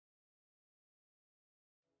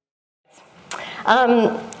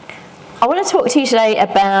I want to talk to you today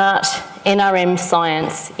about NRM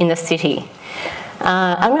science in the city.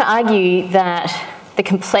 I'm going to argue that the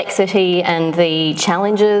complexity and the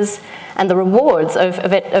challenges and the rewards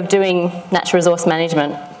of doing natural resource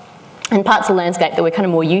management and parts of the landscape that we're kind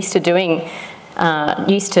of more used to doing,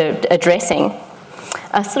 used to addressing,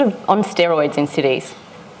 are sort of on steroids in cities.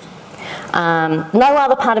 No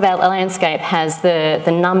other part of our landscape has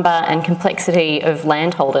the number and complexity of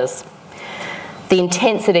landholders, the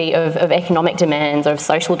intensity of economic demands, of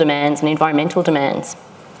social demands and environmental demands,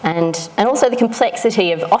 and also the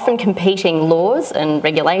complexity of often competing laws and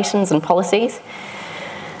regulations and policies.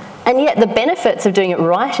 And yet the benefits of doing it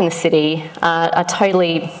right in the city are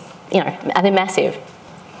totally, they're massive.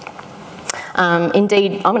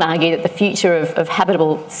 Indeed, I'm going to argue that the future of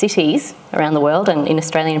habitable cities around the world, and in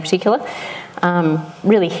Australia in particular,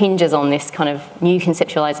 really hinges on this kind of new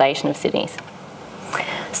conceptualisation of cities.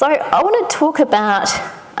 So I want to talk about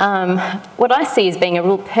what I see as being a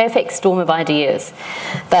real perfect storm of ideas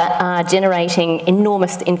that are generating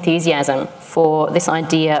enormous enthusiasm for this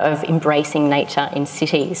idea of embracing nature in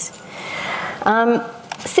cities.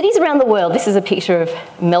 Cities around the world, this is a picture of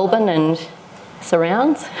Melbourne and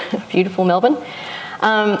surrounds, beautiful Melbourne.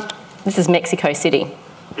 This is Mexico City.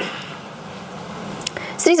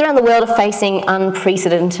 Cities around the world are facing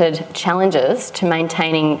unprecedented challenges to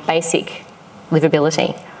maintaining basic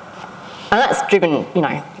livability. And that's driven,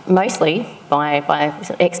 mostly by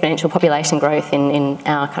exponential population growth in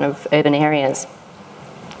our kind of urban areas.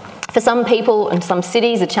 For some people and some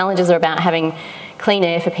cities, the challenges are about having clean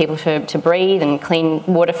air for people to breathe and clean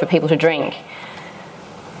water for people to drink.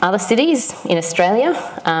 Other cities in Australia,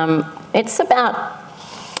 it's about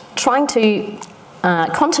trying to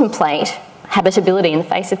contemplate habitability in the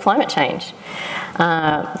face of climate change,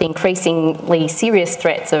 the increasingly serious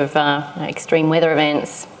threats of extreme weather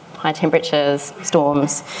events, high temperatures,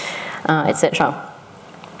 storms, etc.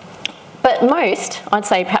 But most, I'd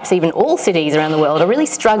say perhaps even all cities around the world, are really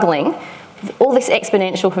struggling with all this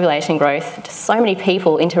exponential population growth, so many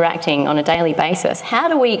people interacting on a daily basis. How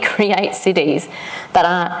do we create cities that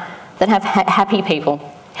have happy people,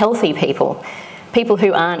 healthy people, people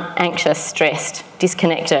who aren't anxious, stressed,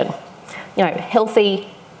 disconnected, healthy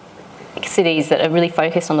cities that are really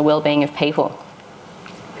focused on the well-being of people?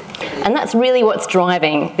 And that's really what's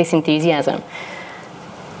driving this enthusiasm.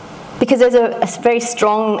 Because there's a very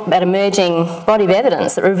strong but emerging body of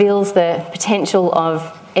evidence that reveals the potential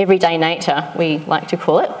of everyday nature, we like to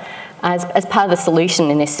call it, as part of the solution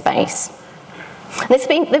in this space.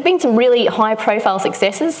 There've been some really high-profile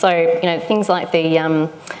successes, so things like the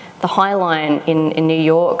High Line in New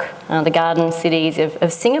York, the Garden Cities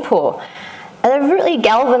of Singapore. They've really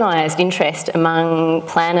galvanised interest among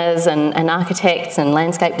planners and architects and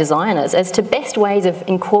landscape designers as to best ways of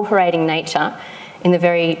incorporating nature in the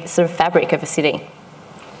very sort of fabric of a city.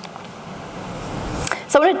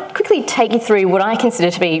 So I want to quickly take you through what I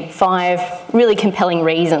consider to be 5 really compelling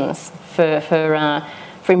reasons for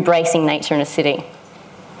embracing nature in a city.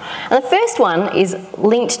 And the first one is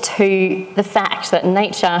linked to the fact that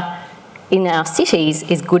nature in our cities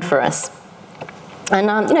is good for us.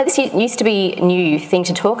 And this used to be a new thing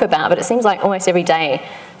to talk about, but it seems like almost every day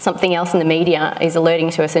something else in the media is alerting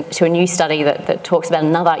to us to a new study that talks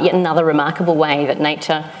about yet another remarkable way that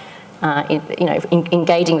nature,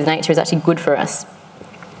 engaging with nature is actually good for us.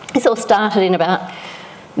 This all started in about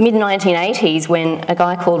mid-1980s when a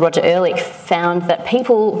guy called Roger Ehrlich found that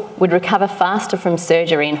people would recover faster from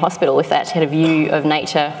surgery in hospital if they actually had a view of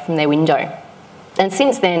nature from their window. And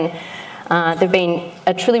since then, there have been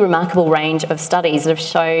a truly remarkable range of studies that have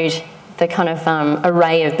showed the kind of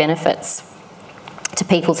array of benefits to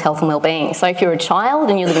people's health and well-being. So if you're a child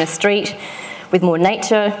and you live in a street with more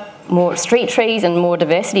nature, more street trees and more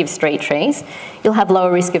diversity of street trees, you'll have lower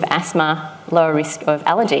risk of asthma, lower risk of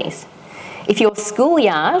allergies. If your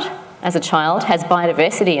schoolyard as a child has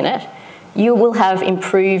biodiversity in it, you will have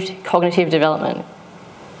improved cognitive development.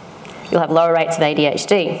 You'll have lower rates of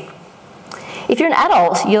ADHD. If you're an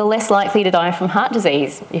adult, you're less likely to die from heart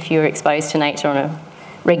disease if you're exposed to nature on a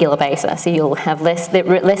regular basis. So you'll have less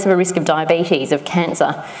of a risk of diabetes, of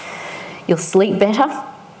cancer. You'll sleep better.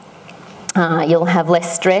 You'll have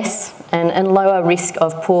less stress and lower risk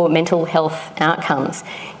of poor mental health outcomes.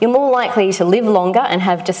 You're more likely to live longer and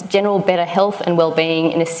have just general better health and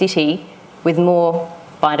well-being in a city with more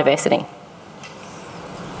biodiversity.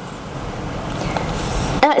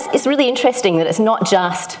 And it's really interesting that it's not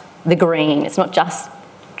just the green, it's not just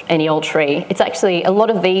any old tree. It's actually, a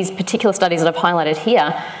lot of these particular studies that I've highlighted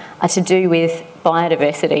here are to do with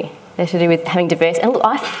biodiversity. They're to do with having diverse, and look,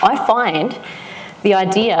 I find the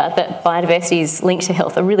idea that biodiversity is linked to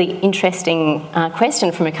health a really interesting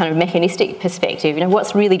question from a kind of mechanistic perspective. You know,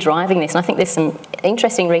 what's really driving this? And I think there's some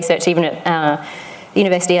interesting research even at the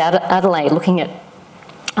University of Adelaide looking at,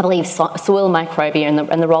 I believe, soil microbiota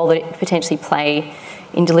and the role that it potentially play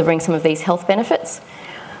in delivering some of these health benefits.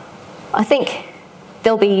 I think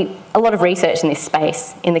there'll be a lot of research in this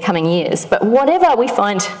space in the coming years, but whatever we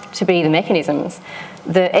find to be the mechanisms,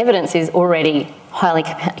 the evidence is already highly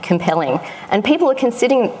compelling, and people are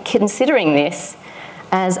considering this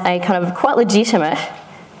as a kind of quite legitimate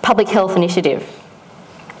public health initiative.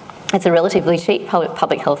 It's a relatively cheap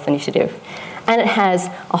public health initiative, and it has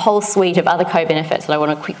a whole suite of other co-benefits that I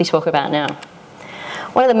want to quickly talk about now.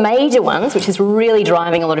 One of the major ones, which is really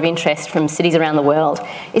driving a lot of interest from cities around the world,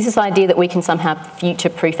 is this idea that we can somehow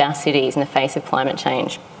future-proof our cities in the face of climate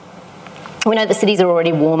change. We know that cities are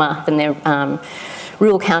already warmer than their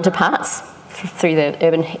rural counterparts through the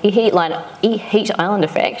urban heat island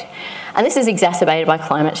effect, and this is exacerbated by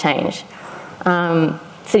climate change.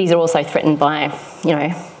 Cities are also threatened by, you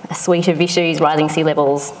know, a suite of issues: rising sea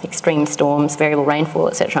levels, extreme storms, variable rainfall,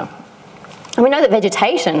 etc. And we know that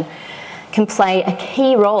vegetation can play a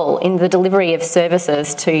key role in the delivery of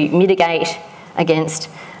services to mitigate against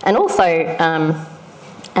and also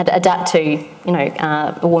adapt to, you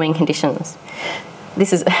know, warming conditions.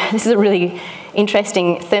 This is a really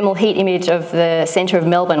interesting thermal heat image of the centre of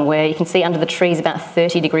Melbourne, where you can see under the trees about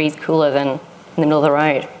 30 degrees cooler than in the middle of the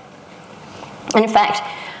road. And in fact,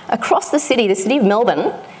 across the city of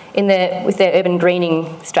Melbourne, with their urban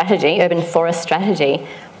greening strategy, urban forest strategy,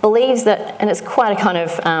 believes that, and it's quite a kind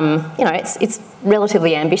of, you know, it's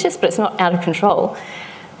relatively ambitious, but it's not out of control.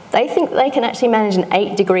 They think they can actually manage an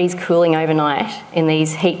 8 degrees cooling overnight in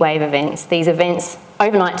these heat wave events. These events,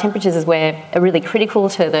 overnight temperatures is where are really critical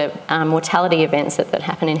to the mortality events that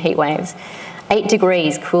happen in heat waves. 8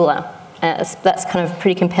 degrees cooler, that's kind of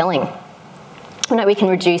pretty compelling. You know, we can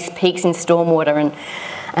reduce peaks in stormwater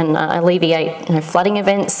and alleviate, you know, flooding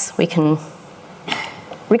events. We can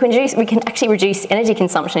actually reduce energy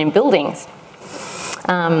consumption in buildings,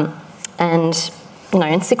 and, you know,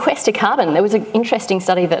 and sequester carbon. There was an interesting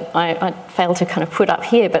study that I failed to kind of put up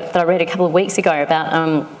here, but that I read a couple of weeks ago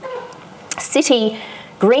about city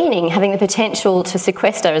greening having the potential to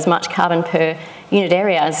sequester as much carbon per unit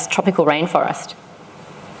area as tropical rainforest.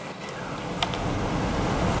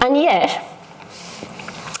 And yet,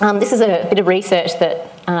 this is a bit of research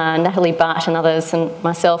that Natalie Butt and others and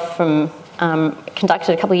myself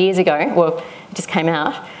conducted a couple of years ago, well, it just came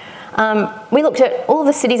out. We looked at all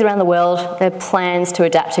the cities around the world, their plans to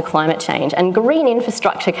adapt to climate change, and green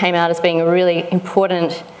infrastructure came out as being a really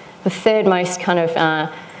important, the third most kind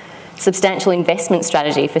of substantial investment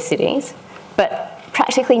strategy for cities, but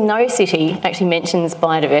practically no city actually mentions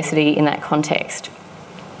biodiversity in that context.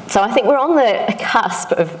 So I think we're on the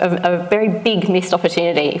cusp of a very big missed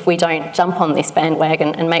opportunity if we don't jump on this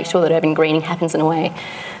bandwagon and make sure that urban greening happens in a way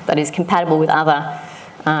that is compatible with other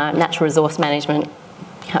natural resource management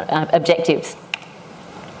objectives.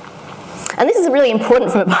 And this is really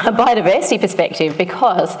important from a biodiversity perspective,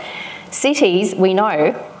 because cities, we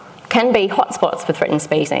know, can be hotspots for threatened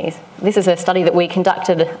species. This is a study that we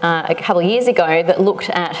conducted a couple of years ago that looked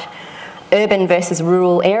at urban versus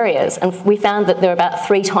rural areas, and we found that there are about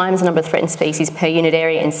 3 times the number of threatened species per unit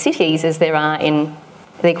area in cities as there are in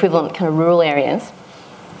the equivalent kind of rural areas.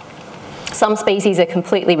 Some species are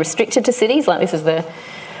completely restricted to cities, like this is the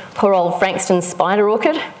poor old Frankston spider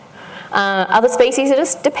orchid. Other species are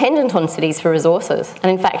just dependent on cities for resources, and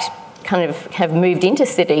in fact kind of have moved into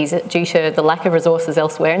cities due to the lack of resources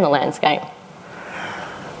elsewhere in the landscape.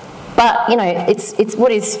 But, you know, it's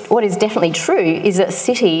what is definitely true is that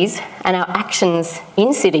cities and our actions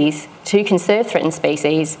in cities to conserve threatened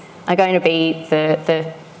species are going to be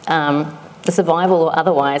the survival or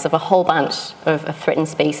otherwise of a whole bunch of threatened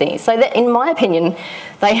species. So that, in my opinion,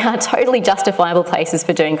 they are totally justifiable places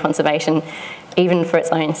for doing conservation, even for its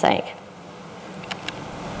own sake.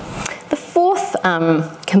 The fourth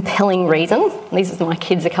compelling reason, these are my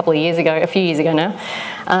kids a few years ago now,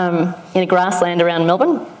 in a grassland around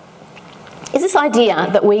Melbourne, is this idea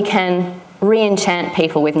that we can re-enchant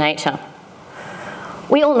people with nature.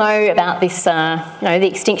 We all know about this, the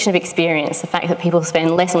extinction of experience, the fact that people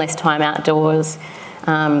spend less and less time outdoors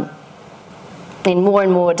in more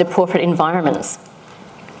and more depauperate environments.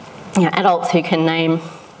 You know, adults who can name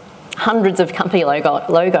hundreds of company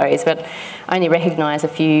logos but only recognise a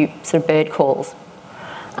few sort of bird calls.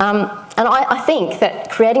 And I think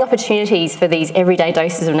that creating opportunities for these everyday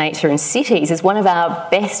doses of nature in cities is one of our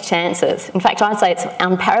best chances. In fact, I'd say it's an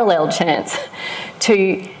unparalleled chance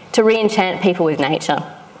to re-enchant people with nature.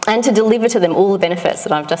 and to deliver to them all the benefits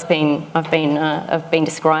that I've been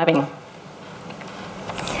describing.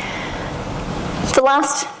 The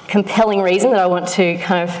last compelling reason that I want to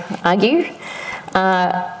kind of argue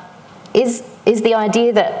is the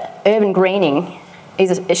idea that urban greening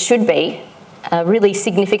should be a really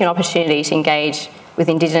significant opportunity to engage with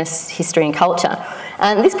Indigenous history and culture.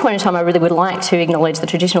 And at this point in time, I really would like to acknowledge the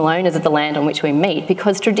traditional owners of the land on which we meet,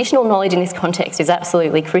 because traditional knowledge in this context is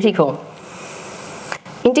absolutely critical.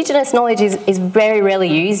 Indigenous knowledge is very rarely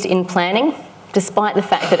used in planning, despite the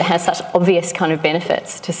fact that it has such obvious kind of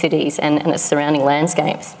benefits to cities and its surrounding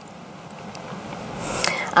landscapes.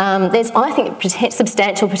 There's, I think,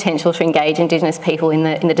 substantial potential to engage Indigenous people in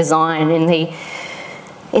the design, in the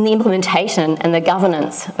implementation and the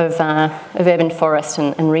governance of urban forest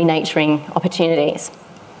and renaturing opportunities.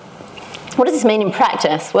 What does this mean in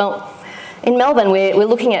practice? Well, in Melbourne, we're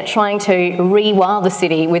looking at trying to rewild the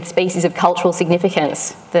city with species of cultural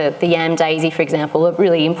significance. The yam daisy, for example, a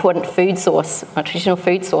really important food source, a traditional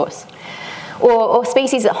food source. Or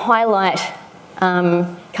species that highlight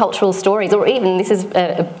cultural stories, or even this is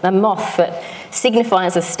a moth that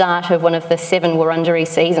signifies the start of one of the 7 Wurundjeri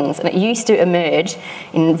seasons, and it used to emerge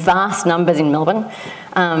in vast numbers in Melbourne,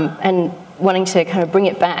 and wanting to kind of bring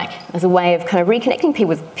it back as a way of kind of reconnecting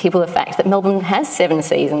people with the fact that Melbourne has 7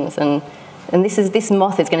 seasons, and this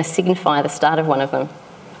moth is going to signify the start of one of them.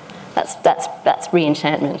 That's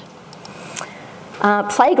re-enchantment.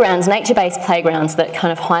 Playgrounds, nature-based playgrounds that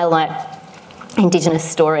kind of highlight Indigenous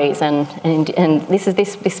stories, and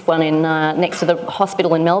this one in next to the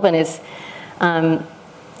hospital in Melbourne is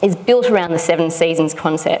built around the 7 seasons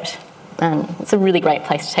concept, and it's a really great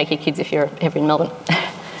place to take your kids if you're ever in Melbourne.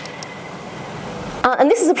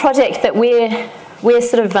 And this is a project that we're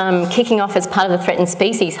sort of kicking off as part of the Threatened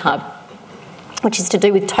Species Hub, which is to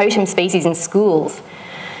do with totem species in schools.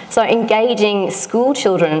 So engaging school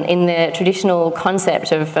children in the traditional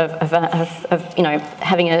concept of you know,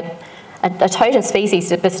 having a totem species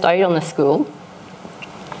bestowed on the school,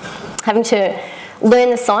 having to learn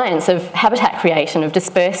the science of habitat creation, of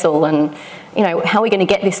dispersal, and you know, how are we going to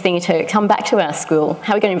get this thing to come back to our school?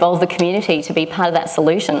 How are we going to involve the community to be part of that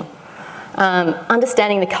solution?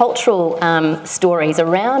 Understanding the cultural stories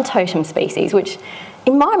around totem species, which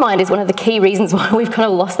in my mind is one of the key reasons why we've kind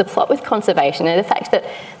of lost the plot with conservation, and the fact that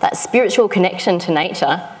that spiritual connection to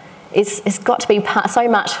nature is got to be so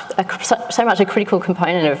much a critical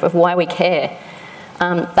component of why we care.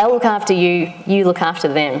 They'll look after you, you look after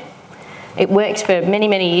them. It worked for many,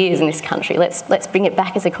 many years in this country. Let's bring it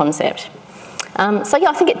back as a concept. So yeah,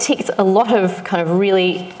 I think it ticks a lot of kind of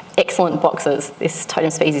really excellent boxes, this Totem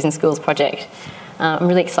Species in Schools project. I'm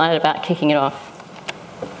really excited about kicking it off.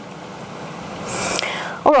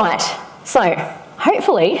 All right, so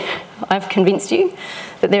hopefully I've convinced you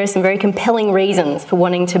that there are some very compelling reasons for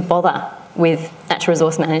wanting to bother with natural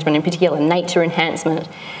resource management, in particular nature enhancement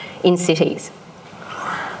in cities.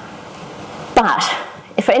 But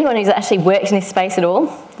for anyone who's actually worked in this space at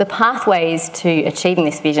all, the pathways to achieving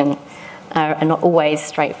this vision are not always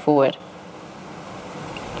straightforward.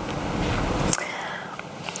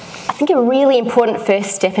 I think a really important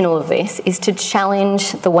first step in all of this is to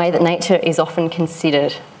challenge the way that nature is often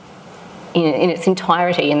considered in its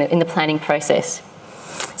entirety in the planning process.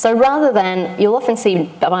 So rather than, you'll often see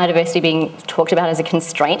biodiversity being talked about as a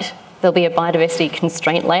constraint. There'll be a biodiversity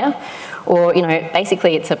constraint layer, or, you know,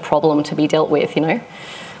 basically it's a problem to be dealt with, you know.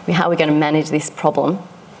 How are we going to manage this problem?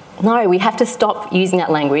 No, we have to stop using that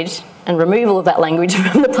language and remove all of that language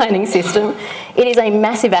from the planning system. It is a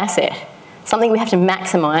massive asset, something we have to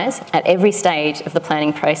maximise at every stage of the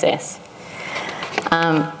planning process.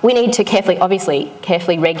 We need to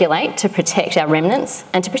carefully regulate to protect our remnants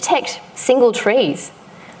and to protect single trees.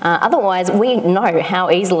 Otherwise, we know how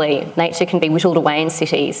easily nature can be whittled away in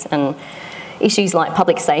cities, and issues like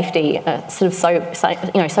public safety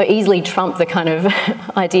so easily trump the kind of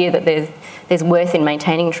idea that there's worth in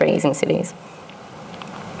maintaining trees in cities.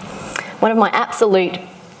 One of my absolute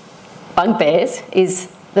bugbears is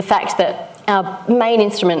the fact that our main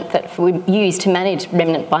instrument that we use to manage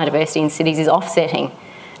remnant biodiversity in cities is offsetting.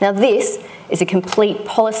 Now this is a complete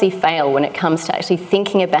policy fail when it comes to actually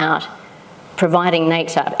thinking about providing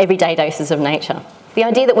nature, everyday doses of nature. The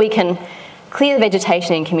idea that we can clear the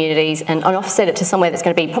vegetation in communities and offset it to somewhere that's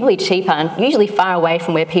going to be probably cheaper and usually far away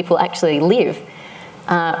from where people actually live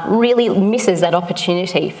really misses that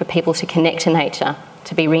opportunity for people to connect to nature,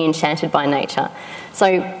 to be re-enchanted by nature.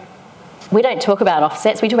 So we don't talk about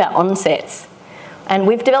offsets, we talk about onsets. And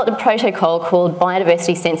we've developed a protocol called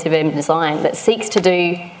Biodiversity Sensitive Urban Design that seeks to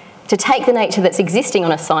take the nature that's existing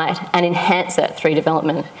on a site and enhance it through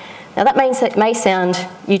development. Now that may sound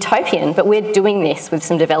utopian, but we're doing this with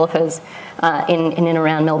some developers in and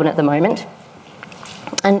around Melbourne at the moment.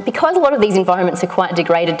 And because a lot of these environments are quite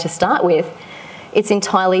degraded to start with, it's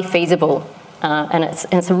entirely feasible, and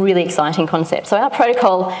it's a really exciting concept. So our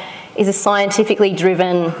protocol is a scientifically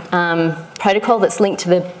driven protocol that's linked to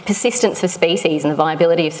the persistence of species and the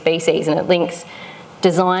viability of species, and it links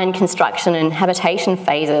design, construction and habitation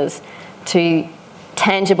phases to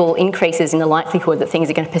tangible increases in the likelihood that things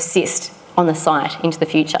are going to persist on the site into the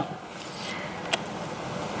future.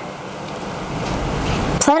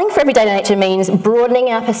 Planning for everyday nature means broadening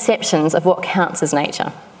our perceptions of what counts as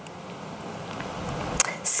nature.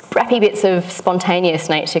 Scrappy bits of spontaneous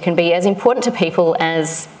nature can be as important to people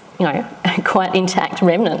as, you know, quite intact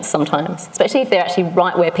remnants sometimes, especially if they're actually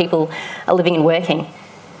right where people are living and working.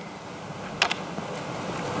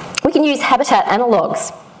 We can use habitat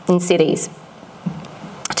analogues in cities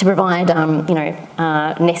to provide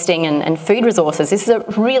nesting and food resources. This is a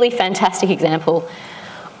really fantastic example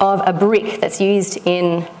of a brick that's used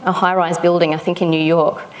in a high-rise building, I think in New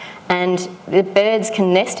York. And the birds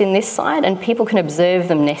can nest in this side and people can observe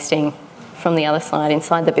them nesting from the other side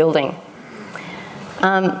inside the building.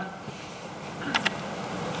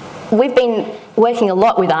 We've been working a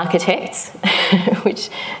lot with architects, which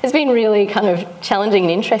has been really kind of challenging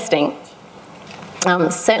and interesting.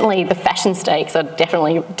 Certainly the fashion stakes are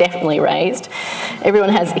definitely raised. Everyone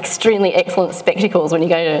has extremely excellent spectacles when you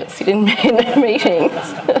go to sit in meetings.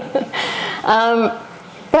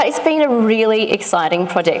 But it's been a really exciting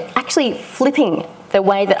project, actually flipping the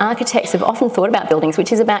way that architects have often thought about buildings,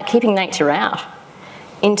 which is about keeping nature out,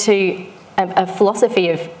 into a philosophy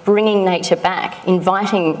of bringing nature back,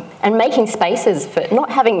 inviting and making spaces for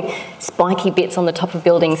not having spiky bits on the top of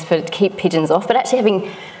buildings to keep pigeons off, but actually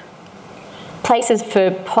having places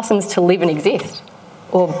for possums to live and exist,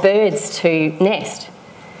 or birds to nest,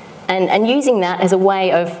 and using that as a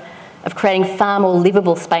way of creating far more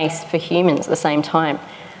livable space for humans at the same time.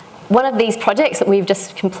 One of these projects that we've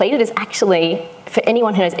just completed is actually, for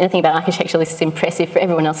anyone who knows anything about architecture, this is impressive. For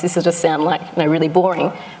everyone else, this will just sound like, you know, really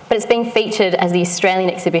boring. But it's being featured as the Australian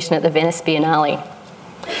exhibition at the Venice Biennale.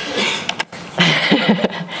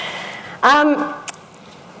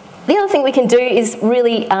 The other thing we can do is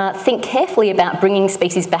really think carefully about bringing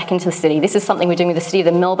species back into the city. This is something we're doing with the City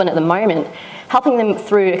of Melbourne at the moment, helping them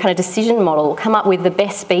through a kind of decision model, come up with the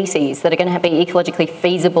best species that are going to be ecologically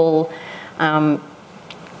feasible,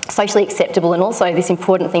 socially acceptable, and also this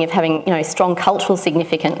important thing of having, you know, strong cultural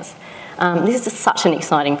significance. This is such an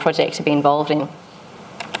exciting project to be involved in.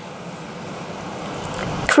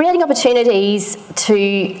 Creating opportunities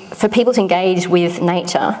for people to engage with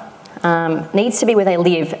nature needs to be where they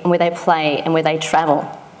live and where they play and where they travel.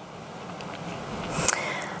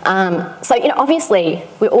 So, you know, obviously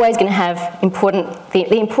we're always going to have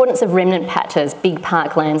the importance of remnant patches, big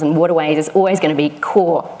parklands and waterways is always going to be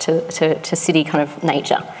core to city kind of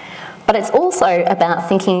nature. But it's also about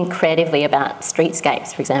thinking creatively about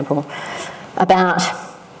streetscapes, for example, about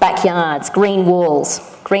backyards, green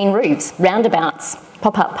walls, green roofs, roundabouts,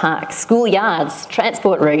 pop-up parks, schoolyards,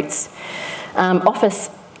 transport routes, office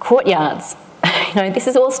courtyards. You know, this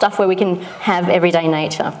is all stuff where we can have everyday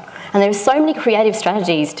nature. And there are so many creative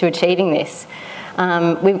strategies to achieving this.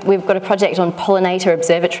 We've got a project on pollinator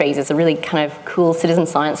observatories. It's a really kind of cool citizen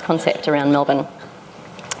science concept around Melbourne.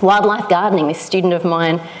 Wildlife gardening, this student of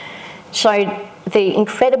mine showed the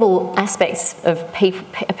incredible aspects of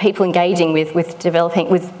people engaging with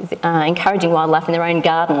encouraging wildlife in their own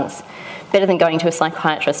gardens, better than going to a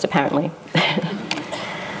psychiatrist, apparently.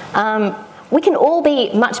 We can all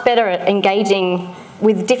be much better at engaging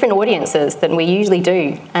with different audiences than we usually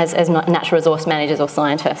do as natural resource managers or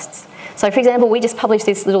scientists. So, for example, we just published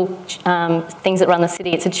this little things that run the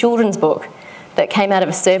city. It's a children's book that came out of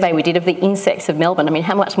a survey we did of the insects of Melbourne. I mean,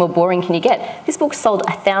 how much more boring can you get? This book sold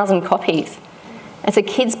 1,000 copies. It's a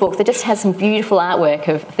kid's book that just has some beautiful artwork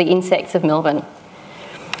of the insects of Melbourne.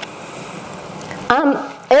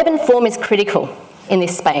 Urban form is critical in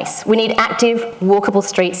this space. We need active, walkable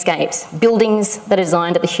streetscapes, buildings that are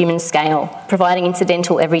designed at the human scale, providing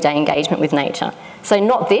incidental everyday engagement with nature. So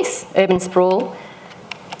not this, urban sprawl,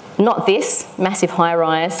 not this, massive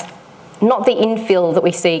high-rise, not the infill that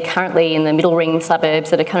we see currently in the middle ring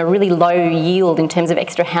suburbs that are kind of really low yield in terms of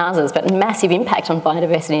extra houses, but massive impact on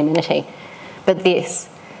biodiversity and amenity. But this,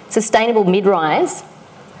 sustainable mid-rise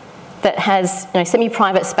that has, you know,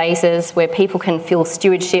 semi-private spaces where people can feel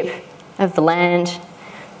stewardship of the land,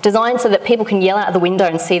 designed so that people can yell out the window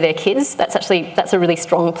and see their kids. That's a really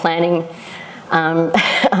strong planning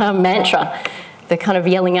mantra. the kind of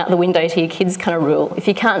yelling out the window to your kids kind of rule. If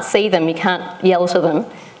you can't see them, you can't yell to them,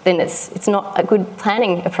 then it's not a good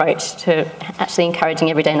planning approach to actually encouraging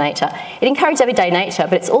everyday nature. It encourages everyday nature,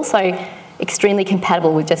 but it's also extremely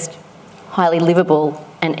compatible with just highly livable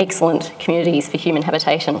and excellent communities for human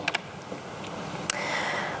habitation.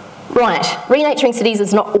 Right, renaturing cities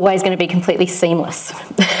is not always going to be completely seamless.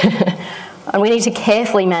 And we need to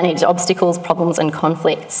carefully manage obstacles, problems and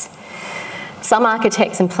conflicts. Some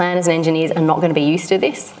architects and planners and engineers are not going to be used to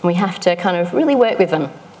this, and we have to kind of really work with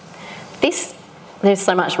them. There's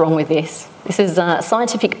so much wrong with this. This is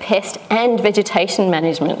scientific pest and vegetation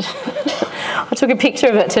management. I took a picture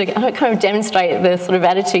of it to kind of demonstrate the sort of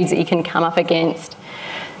attitudes that you can come up against.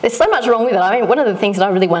 There's so much wrong with it. I mean, one of the things that I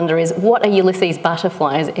really wonder is, what a Ulysses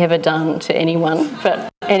butterfly has ever done to anyone?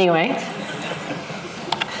 But anyway.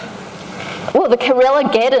 Well, the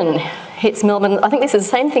Corella-geddon hits Melbourne. I think this is the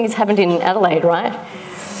same thing that's happened in Adelaide, right?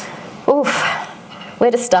 Oof,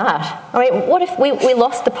 where to start? I mean, what if we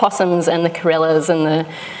lost the possums and the Corellas and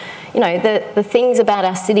the things about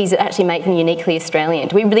our cities that actually make them uniquely Australian?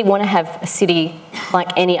 Do we really want to have a city like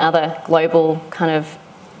any other global kind of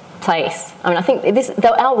place? I mean, I think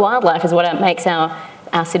our wildlife is what makes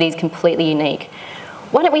our cities completely unique.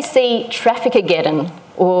 Why don't we see traffic-ageddon,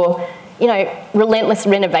 or relentless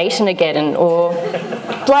renovation-ageddon, or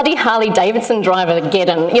bloody Harley-Davidson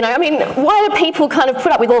driver-ageddon? I mean, why do people kind of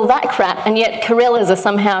put up with all that crap, and yet Corellas are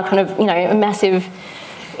somehow kind of, a massive,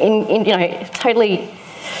 totally...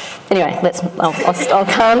 Anyway, I'll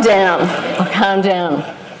calm down. I'll calm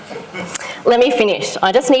down. Let me finish.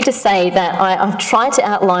 I just need to say that I've tried to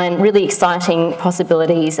outline really exciting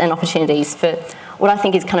possibilities and opportunities for what I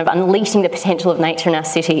think is kind of unleashing the potential of nature in our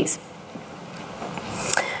cities.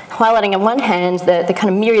 Highlighting on one hand the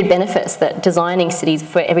kind of myriad benefits that designing cities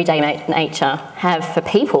for everyday nature have for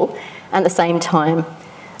people, and at the same time,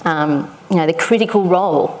 the critical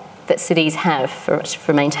role that cities have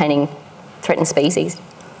for maintaining threatened species.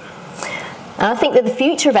 And I think that the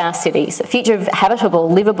future of our cities, the future of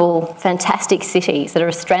habitable, livable, fantastic cities that are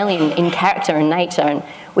Australian in character and nature and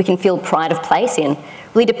we can feel pride of place in,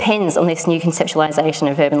 really depends on this new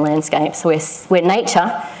conceptualisation of urban landscapes where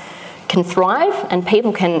nature can thrive and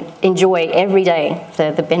people can enjoy every day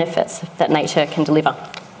the benefits that nature can deliver.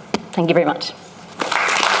 Thank you very much.